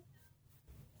 though.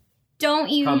 Don't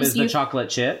use... Cum is the chocolate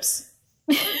chips?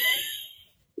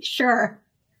 Sure.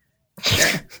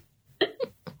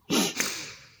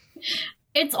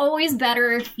 It's always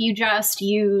better if you just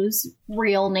use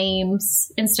real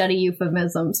names instead of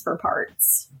euphemisms for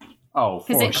parts. Oh,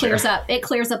 for because it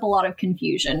clears up a lot of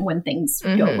confusion when things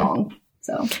go wrong.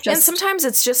 So, and sometimes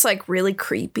it's just like really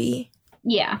creepy.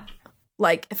 Yeah.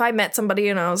 Like if I met somebody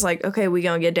and I was like, okay, we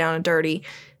gonna get down and dirty,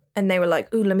 and they were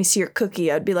like, ooh, let me see your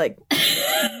cookie, I'd be like,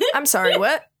 I'm sorry,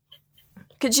 what?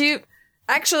 Could you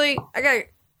actually? I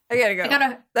gotta go. I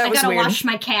gotta weird. Wash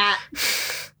my cat.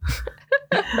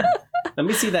 Let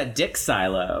me see that dick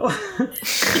silo.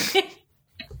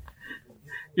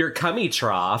 Your cummy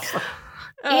trough.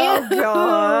 Oh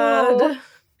God.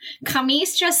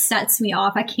 Cummies just sets me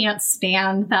off. I can't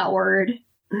stand that word.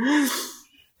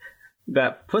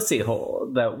 That pussy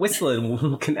hole, that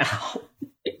whistling canal.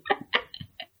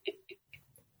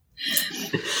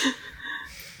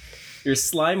 Your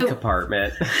slime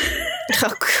compartment.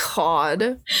 Oh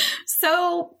God.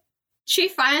 So she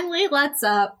finally lets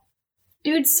up,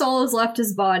 Dude's soul has left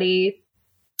his body.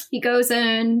 He goes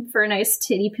in for a nice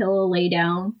titty pillow lay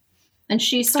down. And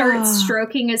she starts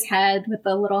stroking his head with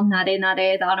the little nare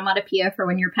nare, the onomatopoeia for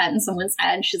when you're petting someone's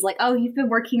head. She's like, oh, you've been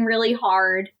working really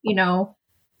hard. You know,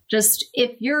 just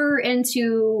if you're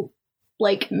into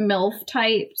like MILF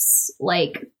types,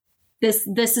 like this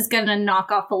is going to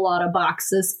knock off a lot of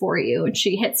boxes for you. And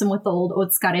she hits him with the old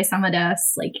otsukare sama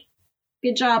desu, like,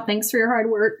 good job. Thanks for your hard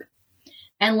work.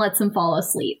 And lets him fall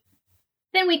asleep.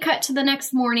 Then we cut to the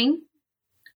next morning.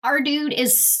 Our dude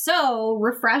is so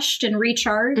refreshed and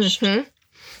recharged. Mm-hmm.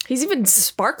 He's even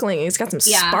sparkling. He's got some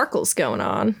sparkles going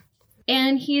on.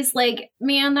 And he's like,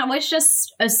 man, that was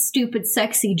just a stupid,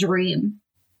 sexy dream.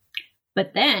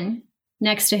 But then,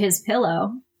 next to his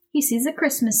pillow, he sees a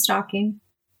Christmas stocking.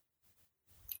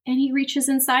 And he reaches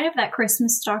inside of that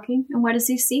Christmas stocking. And what does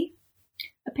he see?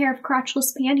 A pair of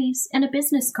crotchless panties and a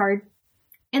business card.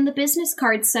 And the business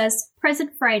card says,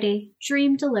 Present Friday,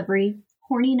 Dream Delivery.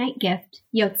 Horny night gift,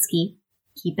 Yotsuki.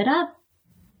 Keep it up.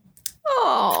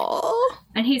 Oh.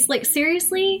 And he's like,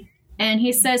 seriously? And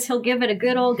he says he'll give it a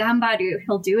good old gambaru.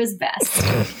 He'll do his best.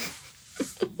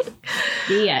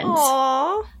 The end.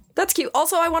 Aww. That's cute.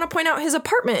 Also, I want to point out his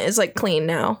apartment is like clean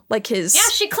now. Like his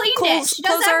she cleaned it. She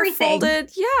does everything.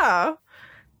 Folded. Yeah.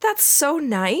 That's so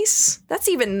nice. That's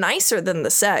even nicer than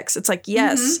the sex. It's like,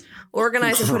 yes,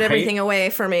 organize and put everything away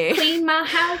for me. Clean my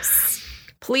house.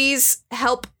 Please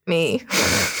help me.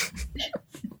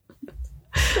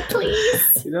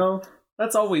 Please. You know,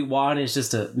 that's all we want is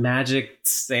just a magic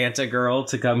Santa girl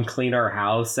to come clean our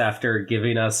house after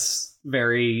giving us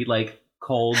very, like,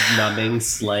 cold, numbing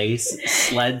sled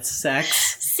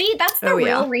sex. See, that's the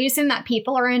real reason that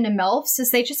people are into MILFs, is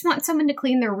they just want someone to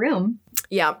clean their room.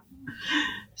 Yeah.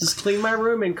 Just clean my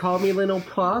room and call me Little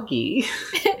Poggy.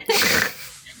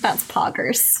 That's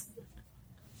poggers.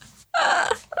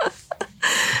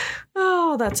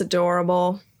 Oh, that's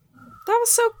adorable.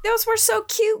 Those were so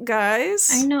cute,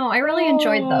 guys. I know. I really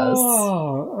enjoyed those.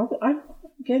 Oh, I'm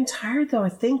getting tired though. I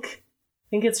think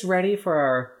it's ready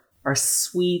for our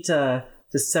sweet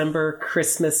December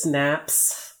Christmas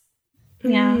naps.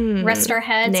 Yeah, rest our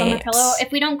heads on the pillow.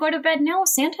 If we don't go to bed now,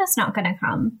 Santa's not going to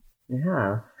come.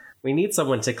 Yeah, we need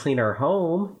someone to clean our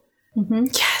home. Mm-hmm.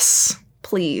 Yes,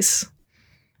 please.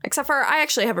 Except for I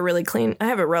actually have I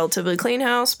have a relatively clean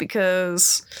house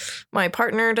because my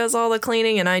partner does all the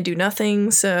cleaning and I do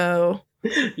nothing, so.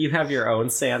 You have your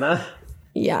own Santa?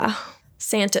 Yeah.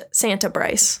 Santa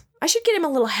Bryce. I should get him a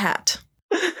little hat.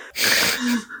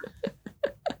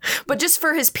 But just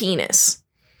for his penis.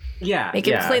 Yeah. Make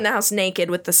him clean the house naked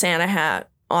with the Santa hat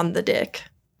on the dick.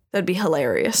 That'd be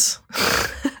hilarious.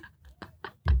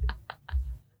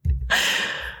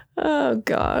 Oh,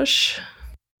 gosh.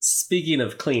 Speaking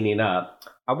of cleaning up,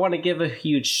 I want to give a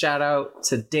huge shout out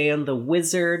to Dan the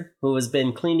Wizard, who has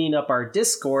been cleaning up our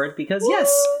Discord, because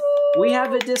yes, we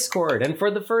have a Discord, and for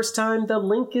the first time, the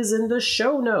link is in the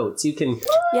show notes. You can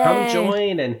come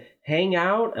join and hang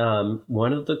out.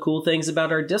 One of the cool things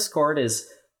about our Discord is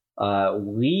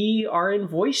we are in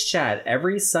voice chat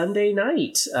every Sunday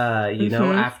night. You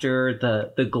know, after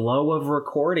the glow of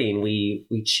recording, we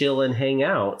chill and hang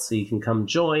out, so you can come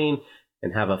join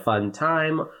and have a fun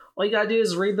time. All you gotta do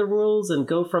is read the rules and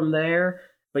go from there.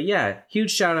 But yeah,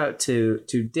 huge shout out to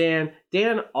Dan.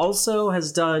 Dan also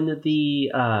has done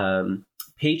the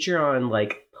Patreon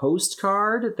like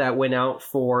postcard that went out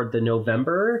for the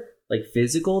November like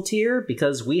physical tier,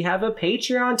 because we have a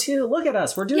Patreon too. Look at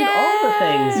us, we're doing all the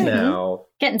things now.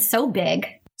 Getting so big.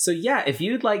 So yeah, if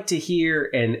you'd like to hear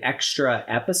an extra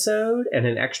episode and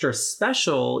an extra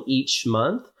special each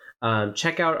month,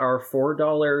 check out our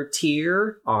 $4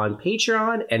 tier on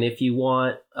Patreon. And if you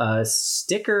want a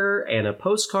sticker and a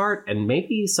postcard and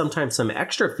maybe sometimes some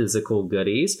extra physical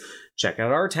goodies, check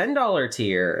out our $10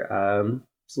 tier.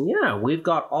 So yeah, we've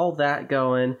got all that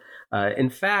going. In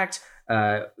fact,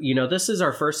 you know, this is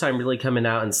our first time really coming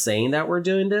out and saying that we're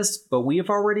doing this, but we've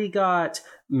already got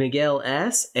Miguel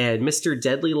S. and Mr.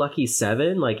 Deadly Lucky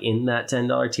 7 like in that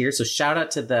 $10 tier. So shout out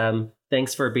to them.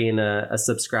 Thanks for being a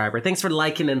subscriber. Thanks for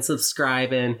liking and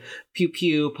subscribing. Pew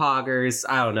pew, poggers.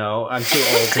 I don't know. I'm too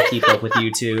old to keep up with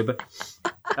YouTube.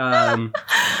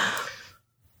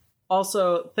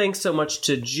 Also, thanks so much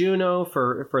to Juno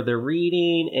for the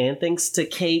reading. And thanks to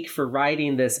Cake for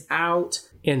writing this out.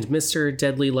 And Mr.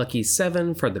 Deadly Lucky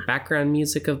 7 for the background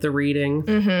music of the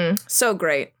reading. So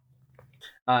great.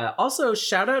 Also,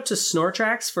 shout out to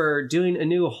Snortrax for doing a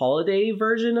new holiday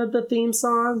version of the theme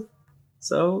song.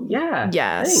 So, yeah.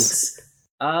 Yes.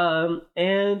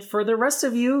 And for the rest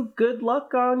of you, good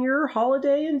luck on your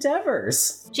holiday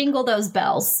endeavors. Jingle those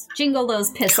bells. Jingle those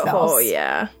piss bells. Oh,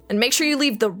 yeah. And make sure you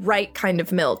leave the right kind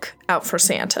of milk out for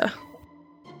Santa.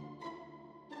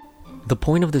 The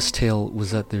point of this tale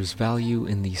was that there's value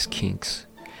in these kinks.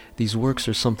 These works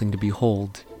are something to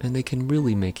behold, and they can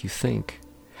really make you think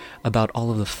about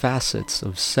all of the facets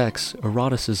of sex,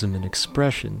 eroticism, and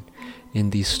expression.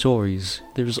 In these stories,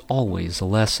 there's always a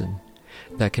lesson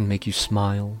that can make you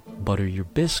smile, butter your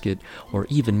biscuit, or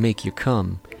even make you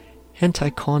come.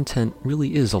 Hentai content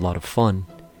really is a lot of fun.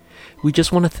 We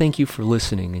just want to thank you for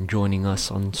listening and joining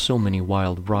us on so many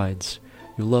wild rides.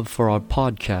 Your love for our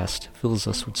podcast fills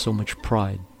us with so much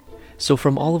pride. So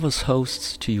from all of us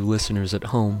hosts to you listeners at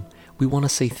home, we want to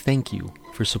say thank you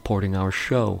for supporting our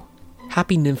show.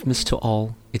 Happy Nymphmas to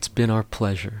all, it's been our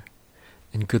pleasure.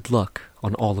 And good luck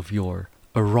on all of your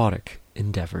erotic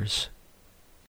endeavors.